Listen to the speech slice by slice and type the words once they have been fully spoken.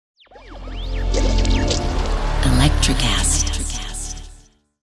electricast.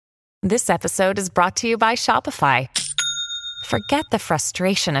 This episode is brought to you by Shopify. Forget the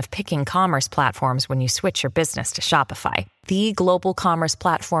frustration of picking commerce platforms when you switch your business to Shopify, the global commerce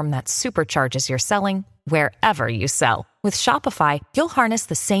platform that supercharges your selling wherever you sell. With Shopify, you'll harness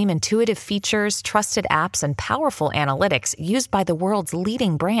the same intuitive features, trusted apps, and powerful analytics used by the world's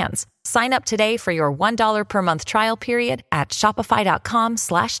leading brands. Sign up today for your $1 per month trial period at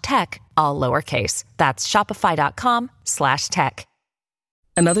shopify.com/tech, all lowercase. That's shopify.com/tech.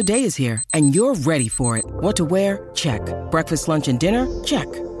 Another day is here, and you're ready for it. What to wear? Check. Breakfast, lunch, and dinner?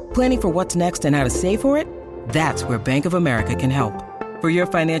 Check. Planning for what's next and how to save for it? That's where Bank of America can help. For your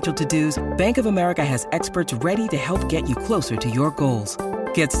financial to-dos, Bank of America has experts ready to help get you closer to your goals.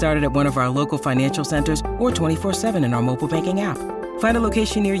 Get started at one of our local financial centers or 24/7 in our mobile banking app. Find a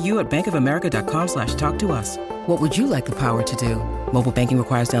location near you at bankofamerica.com/talktous. What would you like the power to do? Mobile banking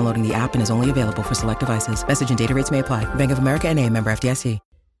requires downloading the app and is only available for select devices. Message and data rates may apply. Bank of America NA, member FDIC.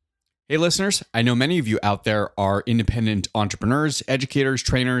 Hey listeners, I know many of you out there are independent entrepreneurs, educators,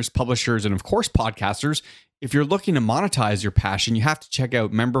 trainers, publishers, and of course podcasters. If you're looking to monetize your passion, you have to check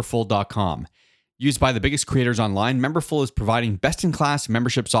out Memberful.com. Used by the biggest creators online, Memberful is providing best-in-class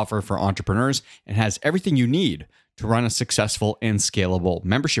membership software for entrepreneurs and has everything you need to run a successful and scalable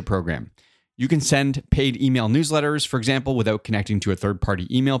membership program. You can send paid email newsletters, for example, without connecting to a third-party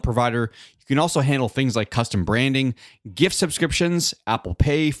email provider. You can also handle things like custom branding, gift subscriptions, Apple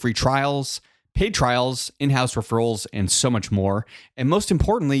Pay, free trials, paid trials, in-house referrals, and so much more. And most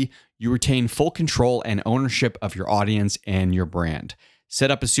importantly, you retain full control and ownership of your audience and your brand.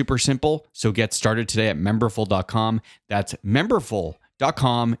 Setup is super simple, so get started today at Memberful.com. That's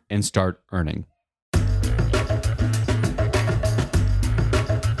Memberful.com and start earning.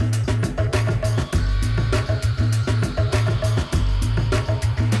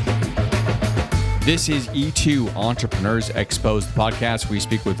 This is E2 Entrepreneurs Exposed podcast. We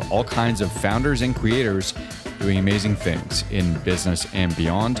speak with all kinds of founders and creators doing amazing things in business and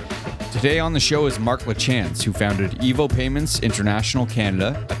beyond. Today on the show is Mark LaChance, who founded Evo Payments International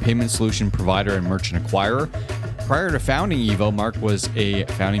Canada, a payment solution provider and merchant acquirer. Prior to founding Evo, Mark was a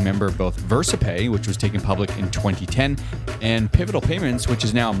founding member of both VersaPay, which was taken public in 2010, and Pivotal Payments, which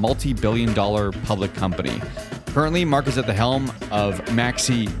is now a multi-billion-dollar public company. Currently, Mark is at the helm of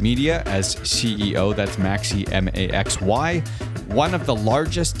Maxi Media as CEO. That's Maxi, M-A-X-Y, one of the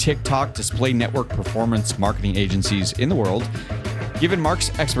largest TikTok display network performance marketing agencies in the world. Given Mark's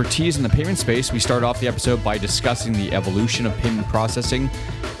expertise in the payment space, we start off the episode by discussing the evolution of payment processing.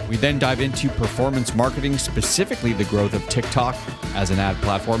 We then dive into performance marketing, specifically the growth of TikTok as an ad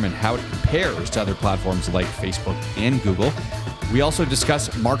platform and how it compares to other platforms like Facebook and Google. We also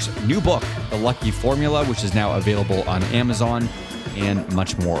discuss Mark's new book, The Lucky Formula, which is now available on Amazon, and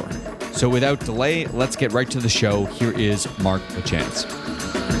much more. So without delay, let's get right to the show. Here is Mark LaChance.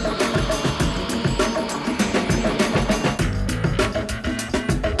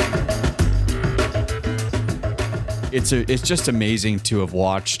 It's just amazing to have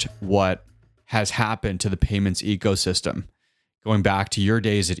watched what has happened to the payments ecosystem, going back to your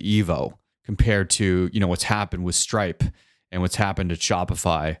days at Evo, compared to what's happened with Stripe and what's happened at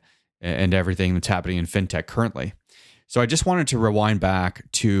Shopify and everything that's happening in fintech currently. So I just wanted to rewind back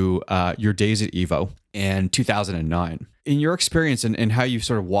to your days at Evo and 2009. In your experience and how you've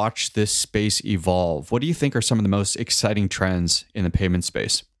sort of watched this space evolve, what do you think are some of the most exciting trends in the payment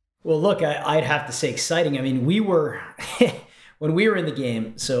space? Well, look, I'd have to say exciting. I mean, we were, when we were in the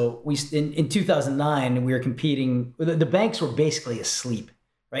game, so in 2009, we were competing, the banks were basically asleep,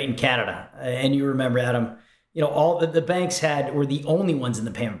 right, in Canada. And you remember, Adam, all the banks were the only ones in the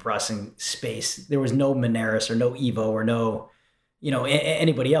payment processing space. There was no Moneris or no Evo or no,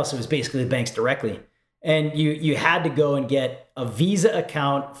 anybody else. It was basically the banks directly. And you had to go and get a Visa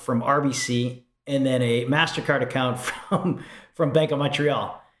account from RBC and then a MasterCard account from Bank of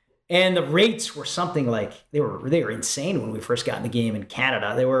Montreal. And the rates were something like, they were insane when we first got in the game in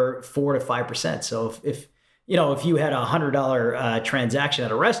Canada. They were 4 to 5%. So if you had a $100 transaction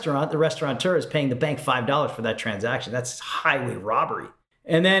at a restaurant, the restaurateur is paying the bank $5 for that transaction. That's highway robbery.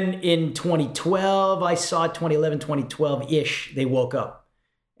 And then in 2012, 2012-ish, they woke up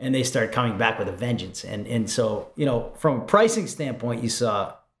and they started coming back with a vengeance. And so, from a pricing standpoint, you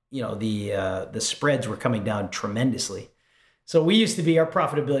saw, the spreads were coming down tremendously. So our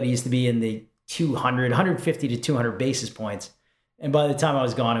profitability used to be in the 150 to 200 basis points. And by the time I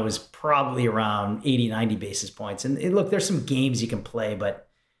was gone, it was probably around 80, 90 basis points. And look, there's some games you can play, but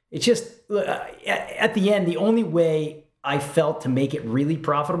it's just, at the end, the only way I felt to make it really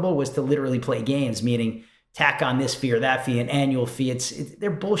profitable was to literally play games, meaning tack on this fee or that fee, an annual fee. They're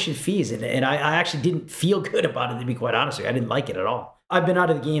bullshit fees. And I actually didn't feel good about it, to be quite honest with you. I didn't like it at all. I've been out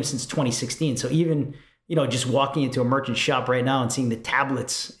of the game since 2016. So even, just walking into a merchant shop right now and seeing the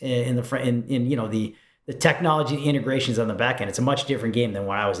tablets in the front, the technology, the integrations on the back end, it's a much different game than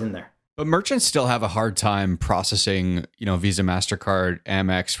when I was in there. But merchants still have a hard time processing, Visa, MasterCard,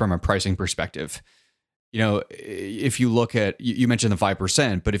 Amex from a pricing perspective. If you look at, you mentioned the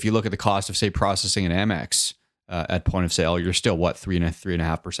 5%, but if you look at the cost of, say, processing an Amex at point of sale, you're still,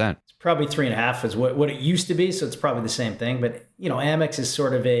 3.5%? It's probably 3.5 is what it used to be. So it's probably the same thing. But, Amex is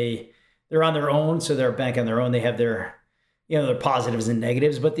sort of they're on their own. So they're a bank on their own. They have their positives and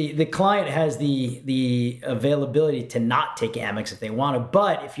negatives. But the client has the availability to not take Amex if they want to.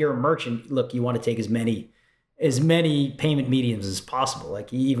 But if you're a merchant, look, you want to take as many payment mediums as possible.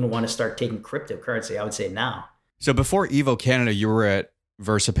 Like you even want to start taking cryptocurrency, I would say now. So before Evo Canada, you were at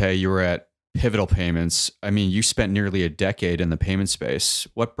VersaPay, you were at Pivotal Payments. I mean, you spent nearly a decade in the payment space.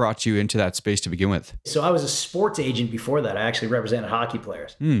 What brought you into that space to begin with? So I was a sports agent before that. I actually represented hockey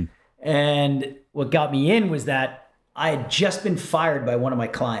players. And what got me in was that I had just been fired by one of my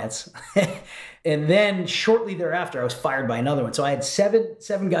clients. And then shortly thereafter, I was fired by another one. So I had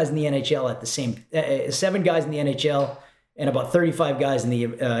seven guys in the NHL at the same, 7 guys in the NHL and about 35 guys in the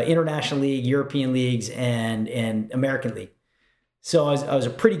International League, European leagues, and American League. So I was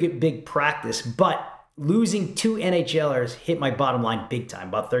a pretty good big practice, but losing 2 NHLers hit my bottom line big time,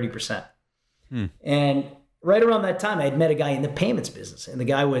 about 30%. And right around that time, I had met a guy in the payments business. And the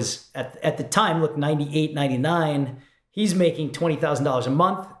guy was, at the time, 98, 99. He's making $20,000 a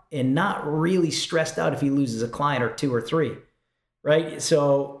month and not really stressed out if he loses a client or 2 or 3, right?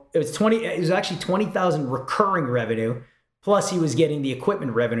 So it was actually 20,000 recurring revenue. Plus he was getting the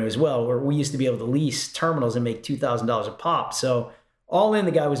equipment revenue as well, where we used to be able to lease terminals and make $2,000 a pop. So all in,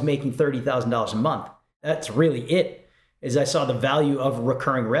 the guy was making $30,000 a month. That's really it, is I saw the value of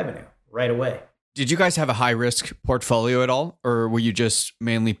recurring revenue right away. Did you guys have a high risk portfolio at all, or were you just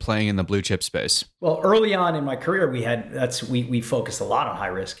mainly playing in the blue chip space? Well, early on in my career, we focused a lot on high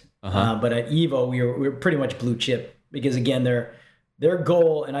risk. But at Evo, we were pretty much blue chip because, again, their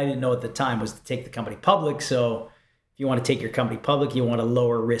goal, and I didn't know at the time, was to take the company public. So if you want to take your company public, you want a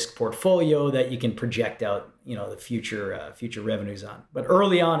lower risk portfolio that you can project out, the future revenues on. But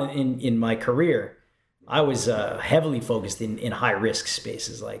early on in my career, I was heavily focused in high risk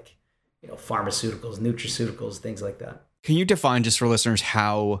spaces like pharmaceuticals, nutraceuticals, things like that. Can you define, just for listeners,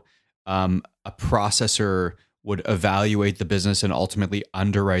 how a processor would evaluate the business and ultimately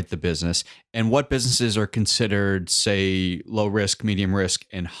underwrite the business, and what businesses are considered, say, low risk, medium risk,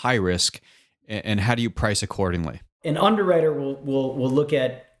 and high risk, and how do you price accordingly? An underwriter will look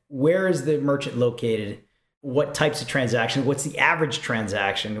at where is the merchant located, what types of transactions, what's the average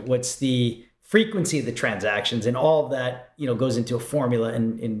transaction, what's the frequency of the transactions, and all of that, goes into a formula,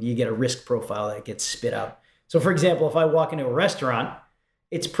 and you get a risk profile that gets spit out. So for example, if I walk into a restaurant,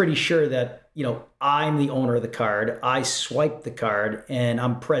 it's pretty sure that, I'm the owner of the card. I swipe the card and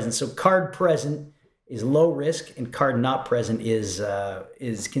I'm present. So card present is low risk, and card not present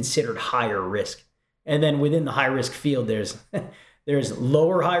is considered higher risk. And then within the high risk field, there's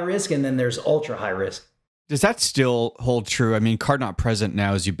lower high risk, and then there's ultra high risk. Does that still hold true? I mean, card not present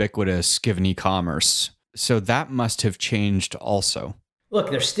now is ubiquitous given e-commerce. So that must have changed also. Look,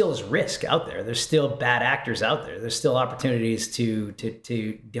 there still is risk out there. There's still bad actors out there. There's still opportunities to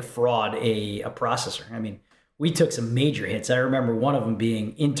defraud a processor. I mean, we took some major hits. I remember one of them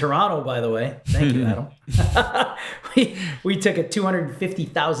being in Toronto, by the way. Thank you, Adam. we took a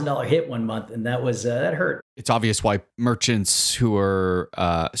 $250,000 hit one month, and that hurt. It's obvious why merchants who are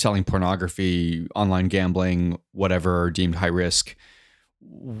selling pornography, online gambling, whatever, are deemed high risk.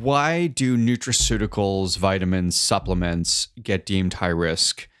 Why do nutraceuticals, vitamins, supplements get deemed high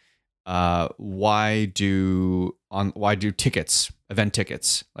risk? Why do tickets, event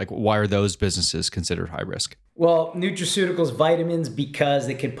tickets, why are those businesses considered high risk? Well, nutraceuticals, vitamins, because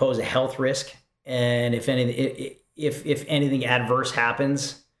they could pose a health risk, and if anything adverse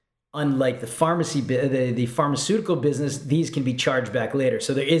happens, unlike the pharmaceutical business, these can be charged back later.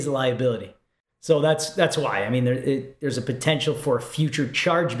 So there is liability. So that's why. I mean, there's a potential for a future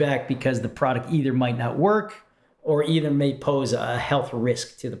chargeback because the product either might not work or either may pose a health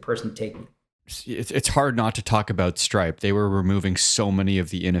risk to the person taking it. It's hard not to talk about Stripe. They were removing so many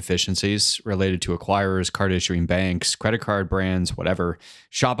of the inefficiencies related to acquirers, card issuing banks, credit card brands, whatever.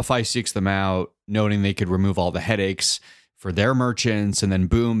 Shopify seeks them out, noting they could remove all the headaches for their merchants. And then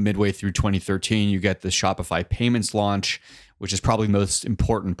boom, midway through 2013, you get the Shopify Payments launch, which is probably the most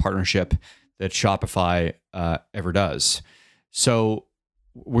important partnership that Shopify ever does. So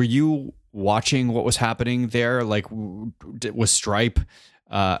were you watching what was happening there? Like, was Stripe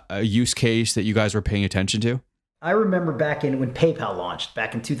a use case that you guys were paying attention to? I remember back in when PayPal launched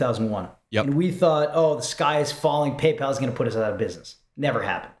back in 2001. Yep. And we thought, oh, the sky is falling. PayPal is going to put us out of business. Never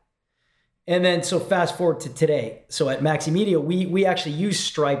happened. And then so fast forward to today. So at Maxi Media, we actually use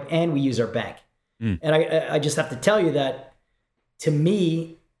Stripe and we use our bank. And I just have to tell you that, to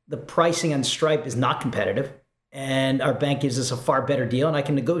me, the pricing on Stripe is not competitive. And our bank gives us a far better deal. And I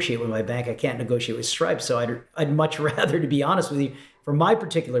can negotiate with my bank. I can't negotiate with Stripe. So I'd much rather, to be honest with you, for my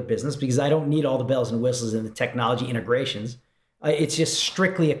particular business, because I don't need all the bells and whistles and the technology integrations. It's just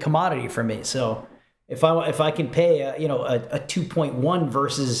strictly a commodity for me. So if I can pay a 2.1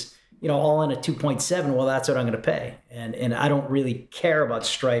 versus all in a 2.7, well, that's what I'm going to pay. And I don't really care about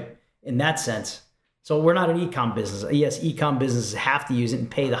Stripe in that sense. So we're not an e-com business. Yes, e-com businesses have to use it and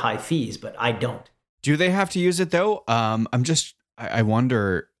pay the high fees, but I don't. Do they have to use it though? I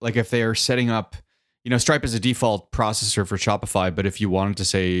wonder, like, if they are setting up, Stripe is a default processor for Shopify, but if you wanted to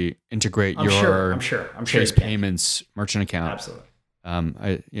say integrate I'm sure Chase Payments merchant account, absolutely.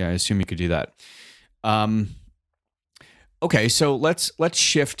 I assume you could do that. Okay, so let's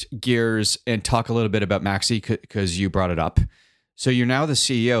shift gears and talk a little bit about Maxi because you brought it up. So you're now the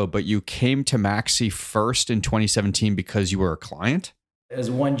CEO, but you came to Maxi first in 2017 because you were a client? There's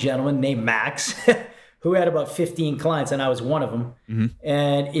one gentleman named Max who had about 15 clients, and I was one of them. Mm-hmm.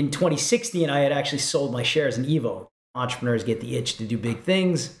 And in 2016, I had actually sold my shares in Evo. Entrepreneurs get the itch to do big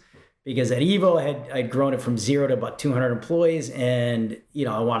things, because at Evo, I'd grown it from 0 to about 200 employees, and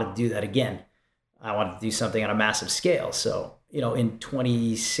I wanted to do that again. I wanted to do something on a massive scale. So, in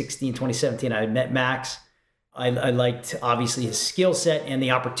 2016, 2017, I met Max. I liked, obviously, his skill set and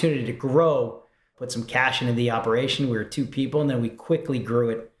the opportunity to grow, put some cash into the operation. We were 2 people, and then we quickly grew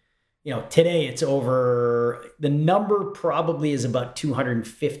it. Today it's over, the number probably is about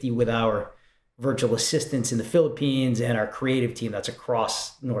 250 with our virtual assistants in the Philippines and our creative team that's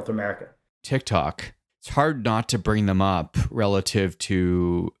across North America. TikTok, it's hard not to bring them up relative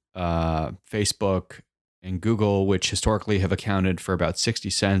to Facebook and Google, which historically have accounted for about 60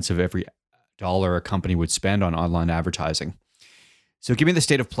 cents of every dollar a company would spend on online advertising. So give me the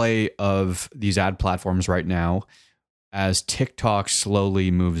state of play of these ad platforms right now as TikTok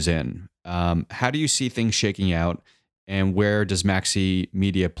slowly moves in. How do you see things shaking out, and where does Maxi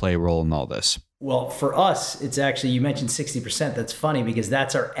Media play a role in all this? Well, for us, it's actually, you mentioned 60%. That's funny because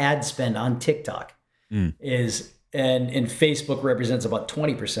that's our ad spend on TikTok and Facebook represents about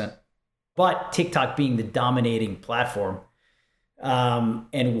 20%. But TikTok being the dominating platform,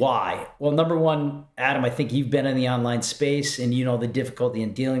 and why? Well, number one, Adam, I think you've been in the online space and the difficulty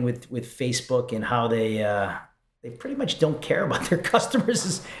in dealing with Facebook and how they pretty much don't care about their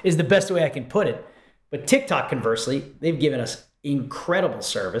customers is the best way I can put it. But TikTok, conversely, they've given us incredible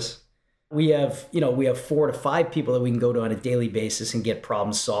service. We have 4 to 5 people that we can go to on a daily basis and get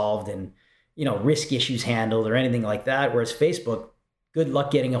problems solved and, risk issues handled or anything like that. Whereas Facebook, good luck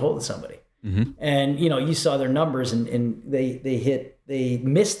getting a hold of somebody. Mm-hmm. And, you saw their numbers and they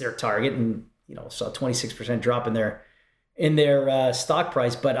missed their target and, saw a 26% drop in their stock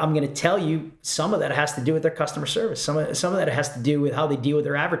price. But I'm going to tell you, some of that has to do with their customer service. Some of that has to do with how they deal with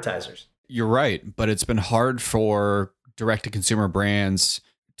their advertisers. You're right, but it's been hard for direct-to-consumer brands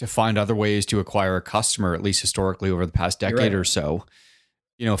to find other ways to acquire a customer, at least historically over the past decade or so.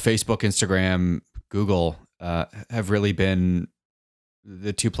 Facebook, Instagram, Google have really been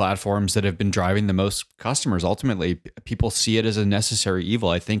the 2 platforms that have been driving the most customers. Ultimately, people see it as a necessary evil.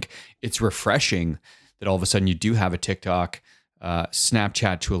 I think it's refreshing that all of a sudden you do have a TikTok,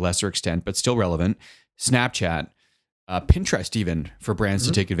 Snapchat to a lesser extent, but still relevant, Snapchat, Pinterest even for brands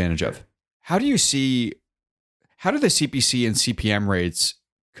to take advantage of. How do the CPC and CPM rates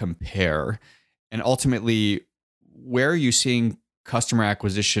compare? And ultimately, where are you seeing customer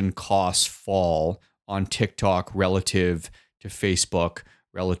acquisition costs fall on TikTok relative to Facebook,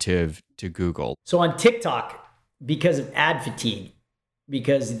 relative to Google? So on TikTok, because of ad fatigue,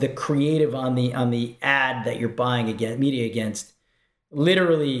 because the creative on the ad that you're buying media against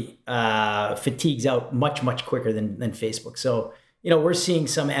literally fatigues out much, much quicker than Facebook. So, we're seeing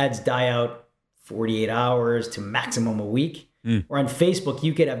some ads die out 48 hours to maximum a week. Or on Facebook,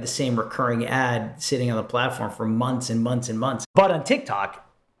 you could have the same recurring ad sitting on the platform for months and months and months. But on TikTok,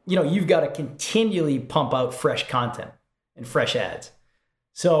 you've got to continually pump out fresh content and fresh ads.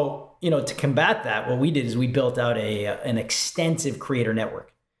 So, to combat that, what we did is we built out an extensive creator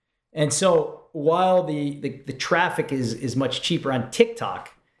network. And so while the traffic is much cheaper on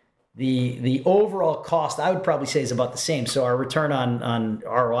TikTok, the overall cost, I would probably say, is about the same. So our return on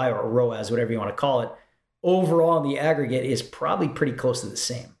ROI or ROAS, whatever you want to call it, overall in the aggregate is probably pretty close to the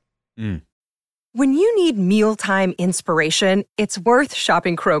same. When you need mealtime inspiration, it's worth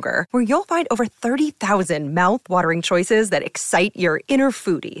shopping Kroger, where you'll find over 30,000 mouth-watering choices that excite your inner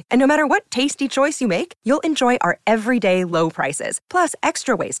foodie. And no matter what tasty choice you make, you'll enjoy our everyday low prices, plus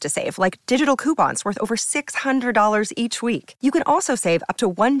extra ways to save, like digital coupons worth over $600 each week. You can also save up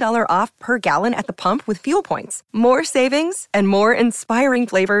to $1 off per gallon at the pump with fuel points. More savings and more inspiring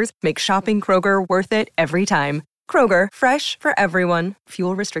flavors make shopping Kroger worth it every time. Kroger, fresh for everyone.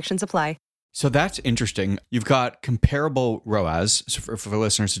 Fuel restrictions apply. So that's interesting. You've got comparable ROAS. So for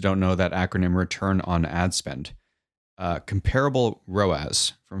listeners who don't know that acronym, return on ad spend. Comparable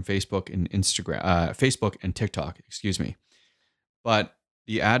ROAS from Facebook and Facebook and TikTok, excuse me. But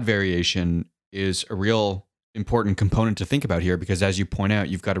the ad variation is a real important component to think about here, because as you point out,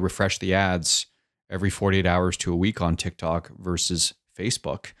 you've got to refresh the ads every 48 hours to a week on TikTok versus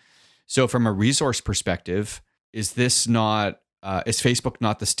Facebook. So from a resource perspective, is Facebook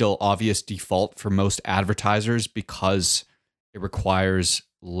not the still obvious default for most advertisers because it requires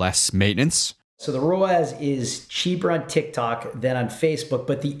less maintenance? So the ROAS is cheaper on TikTok than on Facebook,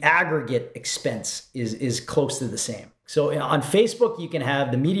 but the aggregate expense is close to the same. So on Facebook, you can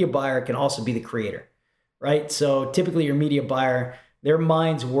have the media buyer can also be the creator, right? So typically your media buyer, their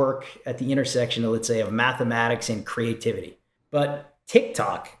minds work at the intersection, let's say, of mathematics and creativity. But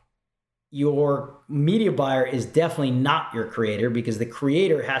TikTok, your media buyer is definitely not your creator, because the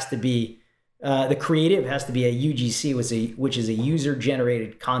creator has to be, the creative has to be a UGC, which is a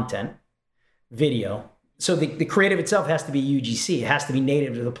user-generated content video. So the creative itself has to be UGC. It has to be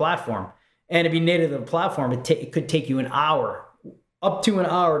native to the platform. And to be native to the platform, it could take you an hour, up to an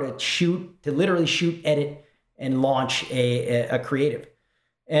hour to literally shoot, edit, and launch a creative.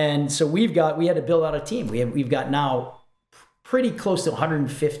 And so we had to build out a team. We've got now pretty close to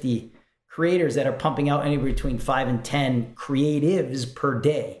 150 creators that are pumping out anywhere between 5 and 10 creatives per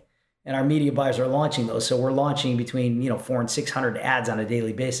day. And our media buyers are launching those. So we're launching between 400 and 600 ads on a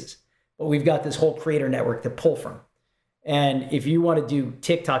daily basis. But we've got this whole creator network to pull from. And if you want to do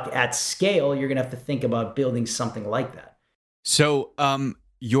TikTok at scale, you're going to have to think about building something like that. So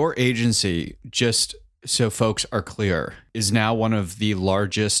your agency, just so folks are clear, is now one of the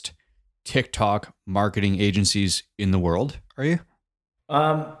largest TikTok marketing agencies in the world. Are you?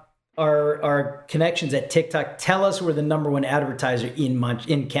 Our connections at TikTok tell us we're the number one advertiser in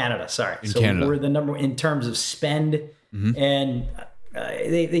Canada. Canada. We're the number one in terms of spend. Mm-hmm. And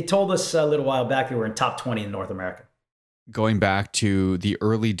they told us a little while back that we're in top 20 in North America. Going back to the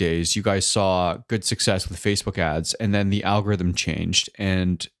early days, you guys saw good success with Facebook ads, and then the algorithm changed.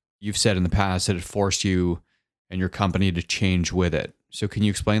 And you've said in the past that it forced you and your company to change with it. So can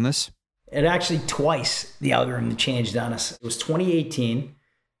you explain this? It actually twice the algorithm changed on us. It was 2018.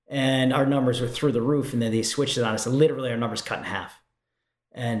 And our numbers were through the roof, and then they switched it on us. And literally, our numbers cut in half.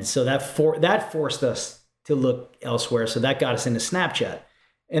 And so that forced us to look elsewhere. So that got us into Snapchat.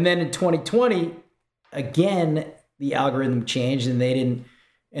 And then in 2020, again, the algorithm changed, and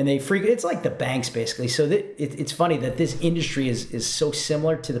it's like the banks basically. So it's funny that this industry is so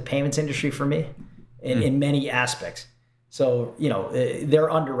similar to the payments industry for me in many aspects. So they're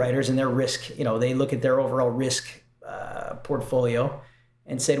underwriters, and their risk. They look at their overall risk portfolio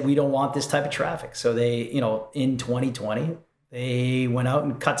and said, we don't want this type of traffic. So they, in 2020, they went out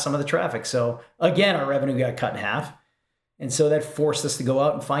and cut some of the traffic. So again, our revenue got cut in half. And so that forced us to go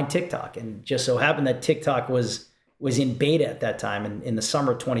out and find TikTok. And just so happened that TikTok was in beta at that time in the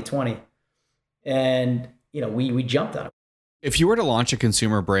summer of 2020. And, we jumped on it. If you were to launch a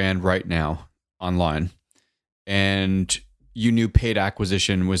consumer brand right now online, and you knew paid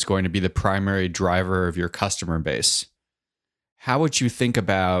acquisition was going to be the primary driver of your customer base, how would you think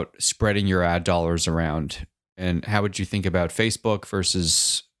about spreading your ad dollars around? And how would you think about Facebook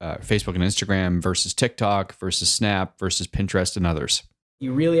versus Facebook and Instagram versus TikTok versus Snap versus Pinterest and others?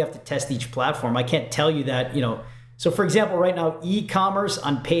 You really have to test each platform. I can't tell you that, So for example, right now, e-commerce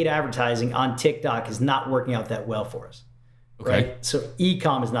on paid advertising on TikTok is not working out that well for us. Okay. Right? So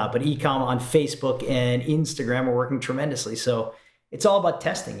e-com is not, but e-com on Facebook and Instagram are working tremendously. So it's all about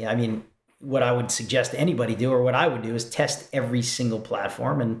testing. I mean, what I would suggest anybody do, or what I would do, is test every single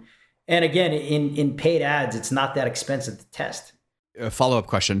platform. And again, in paid ads, it's not that expensive to test. A follow-up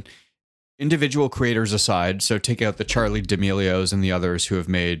question. Individual creators aside, so take out the Charli D'Amelios and the others who have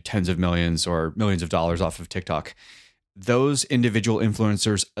made tens of millions or millions of dollars off of TikTok. Those individual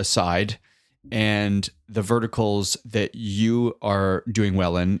influencers aside, and the verticals that you are doing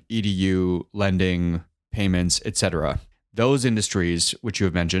well in, EDU, lending, payments, etc., those industries which you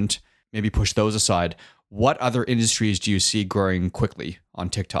have mentioned, maybe push those aside. What other industries do you see growing quickly on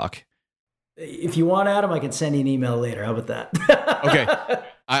TikTok? If you want, Adam, I can send you an email later. How about that? Okay.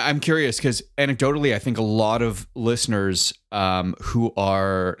 I'm curious because anecdotally, I think a lot of listeners who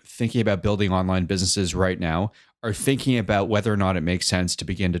are thinking about building online businesses right now are thinking about whether or not it makes sense to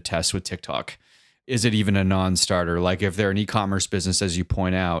begin to test with TikTok. Is it even a non-starter? Like if they're an e-commerce business, as you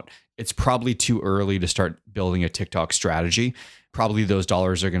point out, it's probably too early to start building a TikTok strategy. Probably those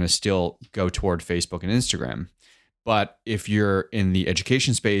dollars are going to still go toward Facebook and Instagram. But if you're in the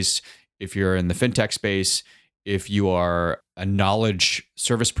education space, if you're in the fintech space, if you are a knowledge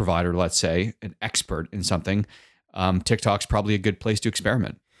service provider, let's say, an expert in something, TikTok's probably a good place to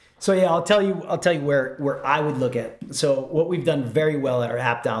experiment. So yeah, I'll tell you where I would look at. So what we've done very well at our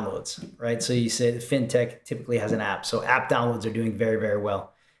app downloads, right? So you say the fintech typically has an app. So app downloads are doing very, very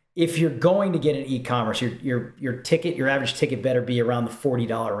well. If you're going to get an e-commerce, your average ticket better be around the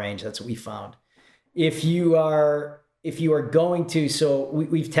 $40 range. That's what we found. If you are going to, so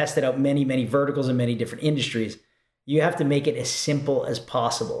we've tested out many verticals in many different industries. You have to make it as simple as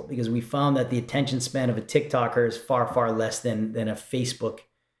possible because we found that the attention span of a TikToker is far less than a Facebook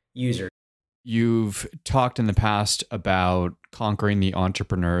user. You've talked in the past about conquering the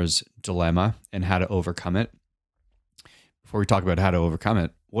entrepreneur's dilemma and how to overcome it. Before we talk about how to overcome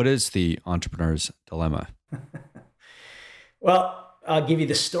it, what is the entrepreneur's dilemma? Well, I'll give you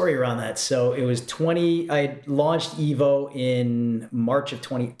the story around that. So it was I launched Evo in March of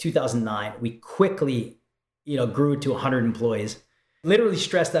 2009. We quickly, grew to 100 employees. Literally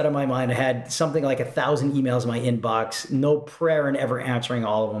stressed out of my mind. I had something like 1,000 emails in my inbox, no prayer in ever answering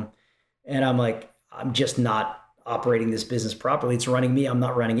all of them. And I'm like, I'm just not operating this business properly. It's running me. I'm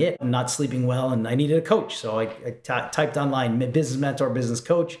not running it. I'm not sleeping well. And I needed a coach. So I typed online, business mentor, business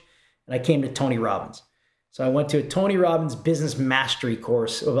coach, and I came to Tony Robbins. So I went to a Tony Robbins business mastery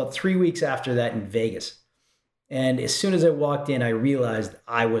course about 3 weeks after that in Vegas. And as soon as I walked in, I realized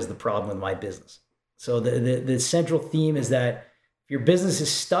I was the problem with my business. So the central theme is that if your business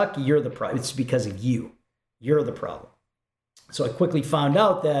is stuck, you're the problem. It's because of you. You're the problem. So I quickly found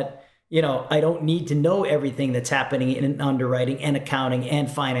out that, I don't need to know everything that's happening in underwriting and accounting and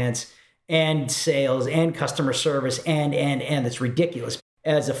finance and sales and customer service and that's ridiculous.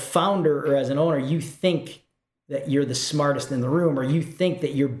 As a founder or as an owner, you think that you're the smartest in the room, or you think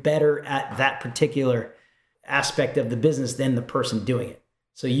that you're better at that particular aspect of the business than the person doing it.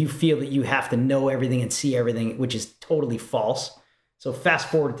 So you feel that you have to know everything and see everything, which is totally false. So fast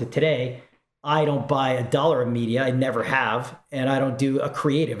forward to today, I don't buy $1 of media. I never have. And I don't do a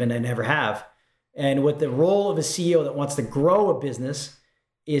creative, and I never have. And what the role of a CEO that wants to grow a business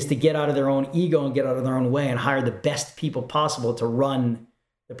is to get out of their own ego and get out of their own way and hire the best people possible to run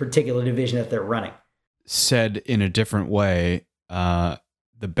the particular division that they're running. Said in a different way,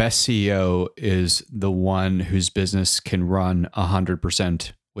 the best CEO is the one whose business can run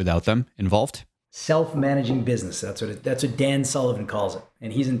 100% without them involved. Self-managing business. That's what Dan Sullivan calls it.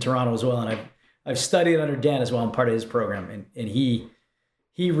 And he's in Toronto as well. And I've studied under Dan as well. I'm part of his program. And he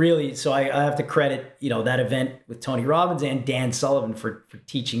really, so I have to credit, that event with Tony Robbins and Dan Sullivan for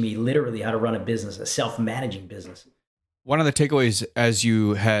teaching me literally how to run a business, a self-managing business. One of the takeaways, as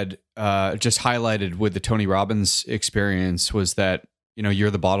you had just highlighted with the Tony Robbins experience, was that,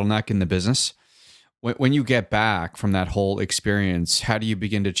 you're the bottleneck in the business. When you get back from that whole experience, how do you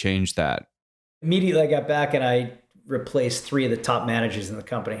begin to change that? Immediately I got back and I replaced 3 of the top managers in the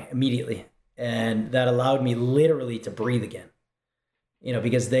company immediately. And that allowed me literally to breathe again.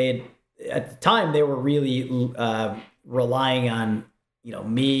 Because at the time, they were really relying on,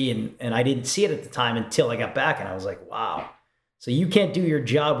 me, and I didn't see it at the time until I got back, and I was like, wow. So you can't do your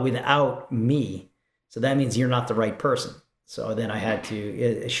job without me. So that means you're not the right person. So then I had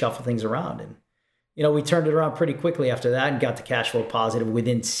to shuffle things around, and we turned it around pretty quickly after that and got to cash flow positive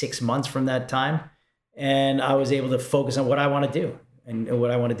within 6 months from that time. And I was able to focus on what I want to do and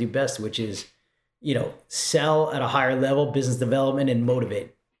what I want to do best, which is, sell at a higher level, business development, and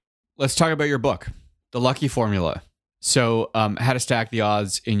motivate. Let's talk about your book, The Lucky Formula. So how to stack the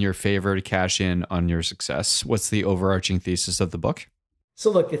odds in your favor to cash in on your success. What's the overarching thesis of the book?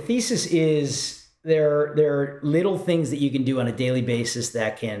 So look, the thesis is there are little things that you can do on a daily basis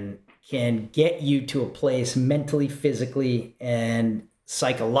that can get you to a place mentally, physically, and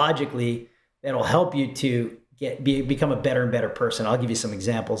psychologically that'll help you to become a better and better person. I'll give you some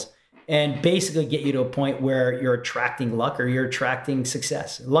examples. And basically get you to a point where you're attracting luck or you're attracting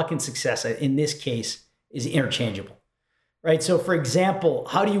success. Luck and success, in this case, is interchangeable, right? So for example,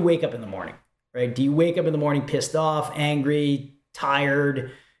 how do you wake up in the morning, right? Do you wake up in the morning pissed off, angry,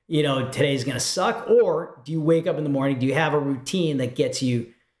 tired, today's going to suck? Or do you wake up in the morning, do you have a routine that gets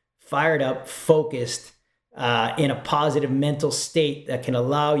you fired up, focused, in a positive mental state that can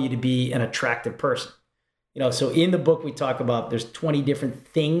allow you to be an attractive person? So in the book, we talk about there's 20 different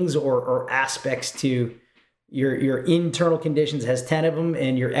things or aspects to your internal conditions has 10 of them,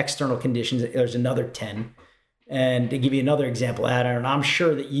 and your external conditions, there's another 10. And to give you another example, Adam, I'm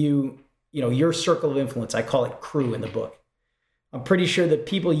sure that your circle of influence, I call it crew in the book. I'm pretty sure that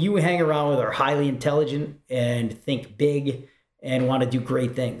people you hang around with are highly intelligent and think big and want to do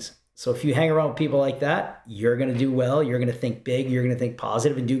great things. So if you hang around with people like that, you're going to do well, you're going to think big, you're going to think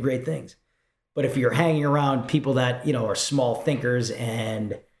positive and do great things. But if you're hanging around people that, are small thinkers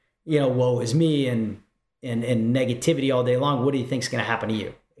and, woe is me and negativity all day long, what do you think is going to happen to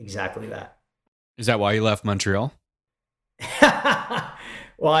you? Exactly that. Is that why you left Montreal?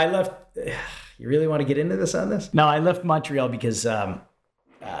 Well, I left. You really want to get into this on this? No, I left Montreal because I'll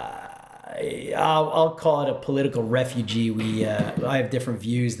call it a political refugee. I have different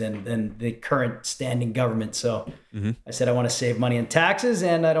views than the current standing government. So I said I want to save money on taxes,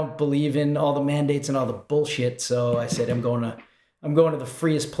 and I don't believe in all the mandates and all the bullshit. So I said I'm going to the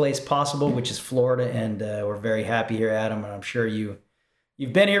freest place possible, which is Florida, and we're very happy here, Adam. And I'm sure you've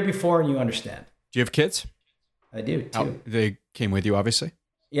been here before and you understand. Do you have kids? I do too. They came with you, obviously.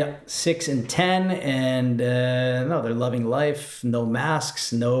 Yeah, 6 and 10, and no, they're loving life. No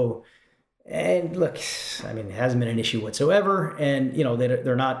masks, no. And look, I mean, it hasn't been an issue whatsoever. And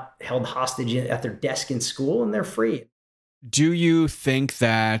they're not held hostage at their desk in school, and they're free. Do you think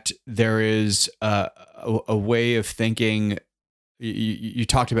that there is a way of thinking? You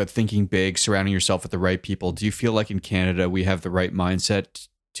talked about thinking big, surrounding yourself with the right people. Do you feel like in Canada we have the right mindset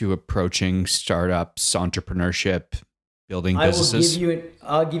to approaching startups, entrepreneurship, building businesses?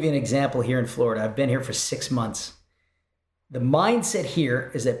 I'll give you an example here in Florida. I've been here for 6 months. The mindset here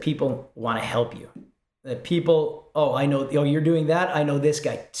is that people want to help you. That people, I know, you're doing that. I know this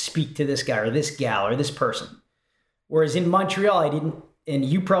guy. Speak to this guy or this gal or this person. Whereas in Montreal, I didn't, and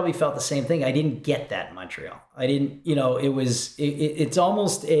you probably felt the same thing. I didn't get that in Montreal. I didn't, it's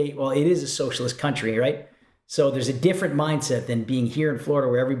almost it is a socialist country, right? So there's a different mindset than being here in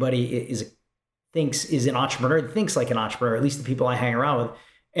Florida, where everybody is an entrepreneur, thinks like an entrepreneur, at least the people I hang around with.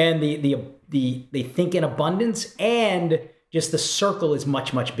 And they think in abundance, and just the circle is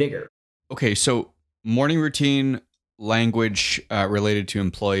much, much bigger. Okay, so morning routine, language related to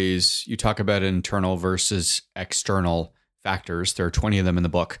employees. You talk about internal versus external factors. There are 20 of them in the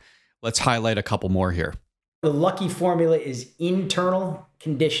book. Let's highlight a couple more here. The lucky formula is internal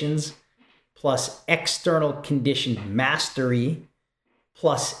conditions plus external condition mastery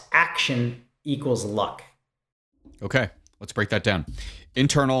plus action equals luck. Okay, let's break that down.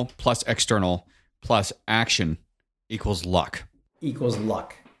 Internal plus external plus action equals luck. Equals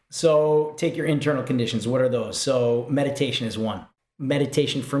luck. So take your internal conditions. What are those? So meditation is one.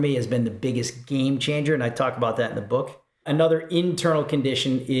 Meditation for me has been the biggest game changer, and I talk about that in the book. Another internal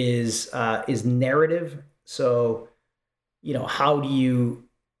condition is narrative. So, how do you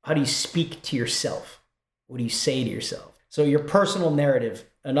speak to yourself? What do you say to yourself? So your personal narrative.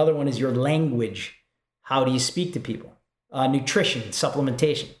 Another one is your language. How do you speak to people? Nutrition,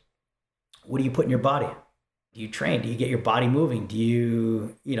 supplementation. What do you put in your body? Do you train? Do you get your body moving? Do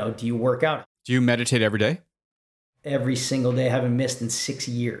you work out? Do you meditate every day? Every single day. I haven't missed in 6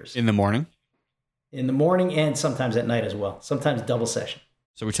 years. In the morning? In the morning, and sometimes at night as well. Sometimes double session.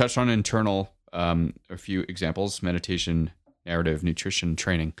 So we touched on internal, a few examples: meditation, narrative, nutrition,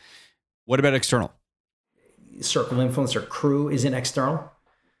 training. What about external? Circle of influence or crew isn't external.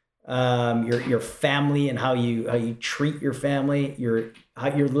 Your family and how you treat your family, your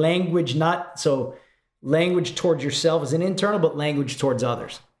language, language towards yourself is an internal, but language towards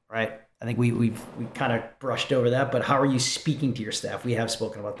others, right? I think we've kind of brushed over that, but how are you speaking to your staff? We have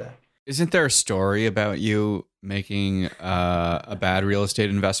spoken about that. Isn't there a story about you making a bad real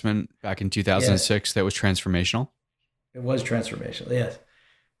estate investment back in 2006 that was transformational? It was transformational, yes.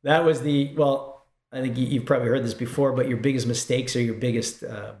 That was I think you've probably heard this before, but your biggest mistakes are your biggest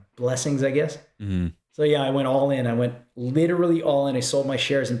blessings, I guess. Mm-hmm. So yeah, I went all in. I went literally all in. I sold my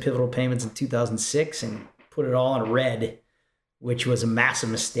shares in Pivotal Payments in 2006 and put it all on red, which was a massive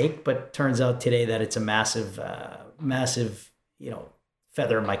mistake. But turns out today that it's a massive,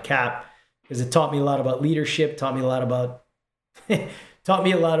 feather in my cap, because it taught me a lot about leadership, taught me a lot about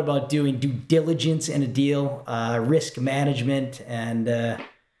doing due diligence in a deal, risk management, and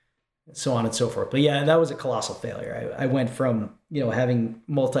so on and so forth. But yeah, that was a colossal failure. I went from, having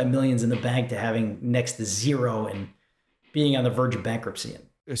multi-millions in the bank to having next to zero and being on the verge of bankruptcy.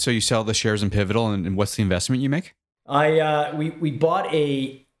 So you sell the shares in Pivotal, and what's the investment you make? We bought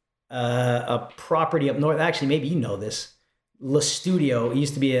a property up north. Actually, maybe you know this. Le Studio. It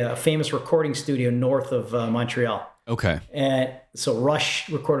used to be a famous recording studio north of Montreal. Okay. And so Rush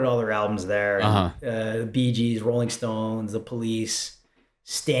recorded all their albums there. The Bee Gees, Rolling Stones, The Police,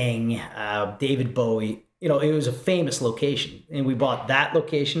 Sting, David Bowie. You know, it was a famous location. And we bought that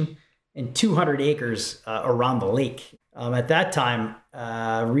location and 200 acres around the lake. At that time,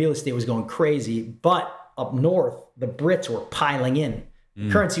 real estate was going crazy. But up north, the Brits were piling in. The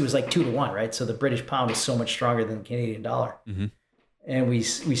currency was like 2-1, right? So the British pound was so much stronger than the Canadian dollar. Mm-hmm. And we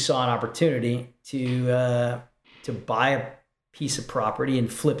saw an opportunity to buy a piece of property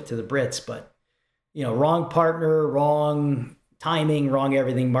and flip it to the Brits. But, you know, wrong partner, wrong timing, wrong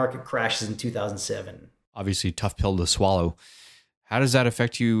everything. Market crashes in 2007. Obviously, tough pill to swallow. How does that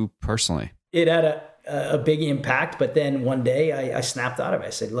affect you personally? It had a big impact, but then one day I snapped out of it.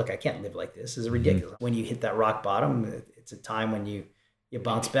 I said, look, I can't live like this. This is ridiculous. When you hit that rock bottom, it's a time when you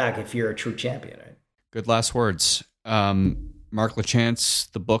bounce back if you're a true champion. Right? Good last words. Mark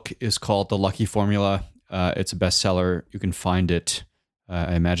LaChance, the book is called The Lucky Formula. It's a bestseller. You can find it,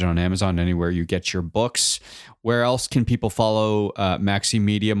 I imagine, on Amazon, anywhere you get your books. Where else can people follow Maxi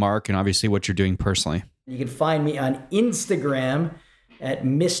Media, Mark, and obviously what you're doing personally? You can find me on Instagram at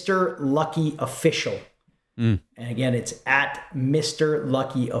Mr. Lucky Official. And again, it's at Mr.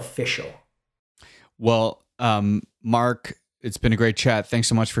 Lucky Official. Well, Mark, it's been a great chat. Thanks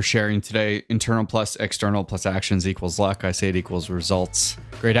so much for sharing today. Internal plus external plus actions equals luck. I say it equals results.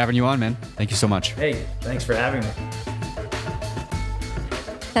 Great having you on, man. Thank you so much. Hey, thanks for having me.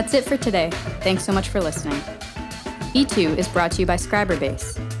 That's it for today. Thanks so much for listening. E2 is brought to you by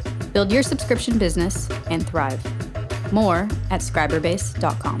Scriberbase. Build your subscription business and thrive. More at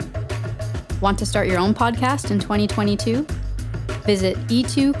scriberbase.com. Want to start your own podcast in 2022? Visit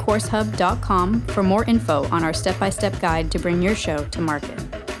e2coursehub.com for more info on our step-by-step guide to bring your show to market.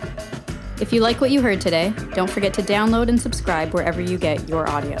 If you like what you heard today, don't forget to download and subscribe wherever you get your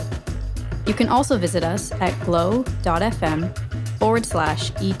audio. You can also visit us at glow.fm/E2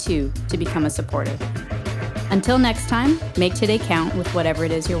 to become a supporter. Until next time, make today count with whatever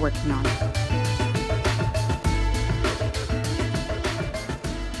it is you're working on.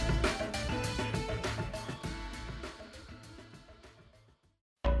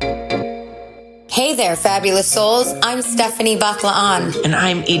 Hey there, fabulous souls. I'm Stephanie Baklaan. And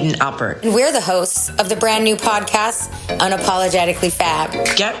I'm Eden Alpert. And we're the hosts of the brand new podcast, Unapologetically Fab.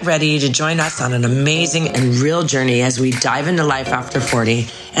 Get ready to join us on an amazing and real journey as we dive into life after 40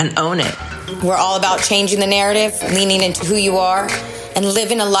 and own it. We're all about changing the narrative, leaning into who you are, and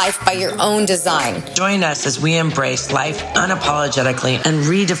living a life by your own design. Join us as we embrace life unapologetically and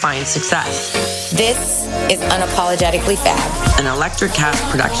redefine success. This is Unapologetically Fab, an Electric Cast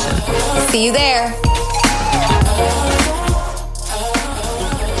production. See you there.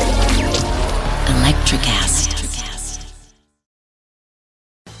 Electric Cast.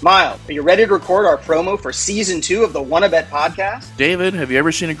 Miles, are you ready to record our promo for Season 2 of the Wannabet podcast? David, have you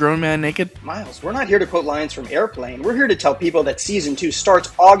ever seen a grown man naked? Miles, we're not here to quote lines from Airplane. We're here to tell people that Season 2 starts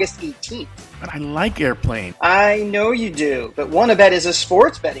August 18th. But I like Airplane. I know you do, but Wannabet is a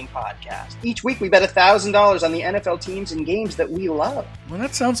sports betting podcast. Each week we bet $1,000 on the NFL teams and games that we love. Well,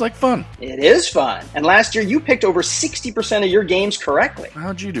 that sounds like fun. It is fun. And last year you picked over 60% of your games correctly.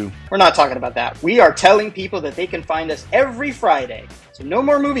 How'd you do? We're not talking about that. We are telling people that they can find us every Friday. So no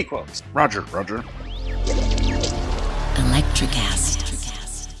more movie quotes. Roger. Electric Cast.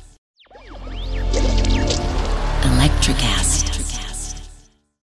 Electric Cast.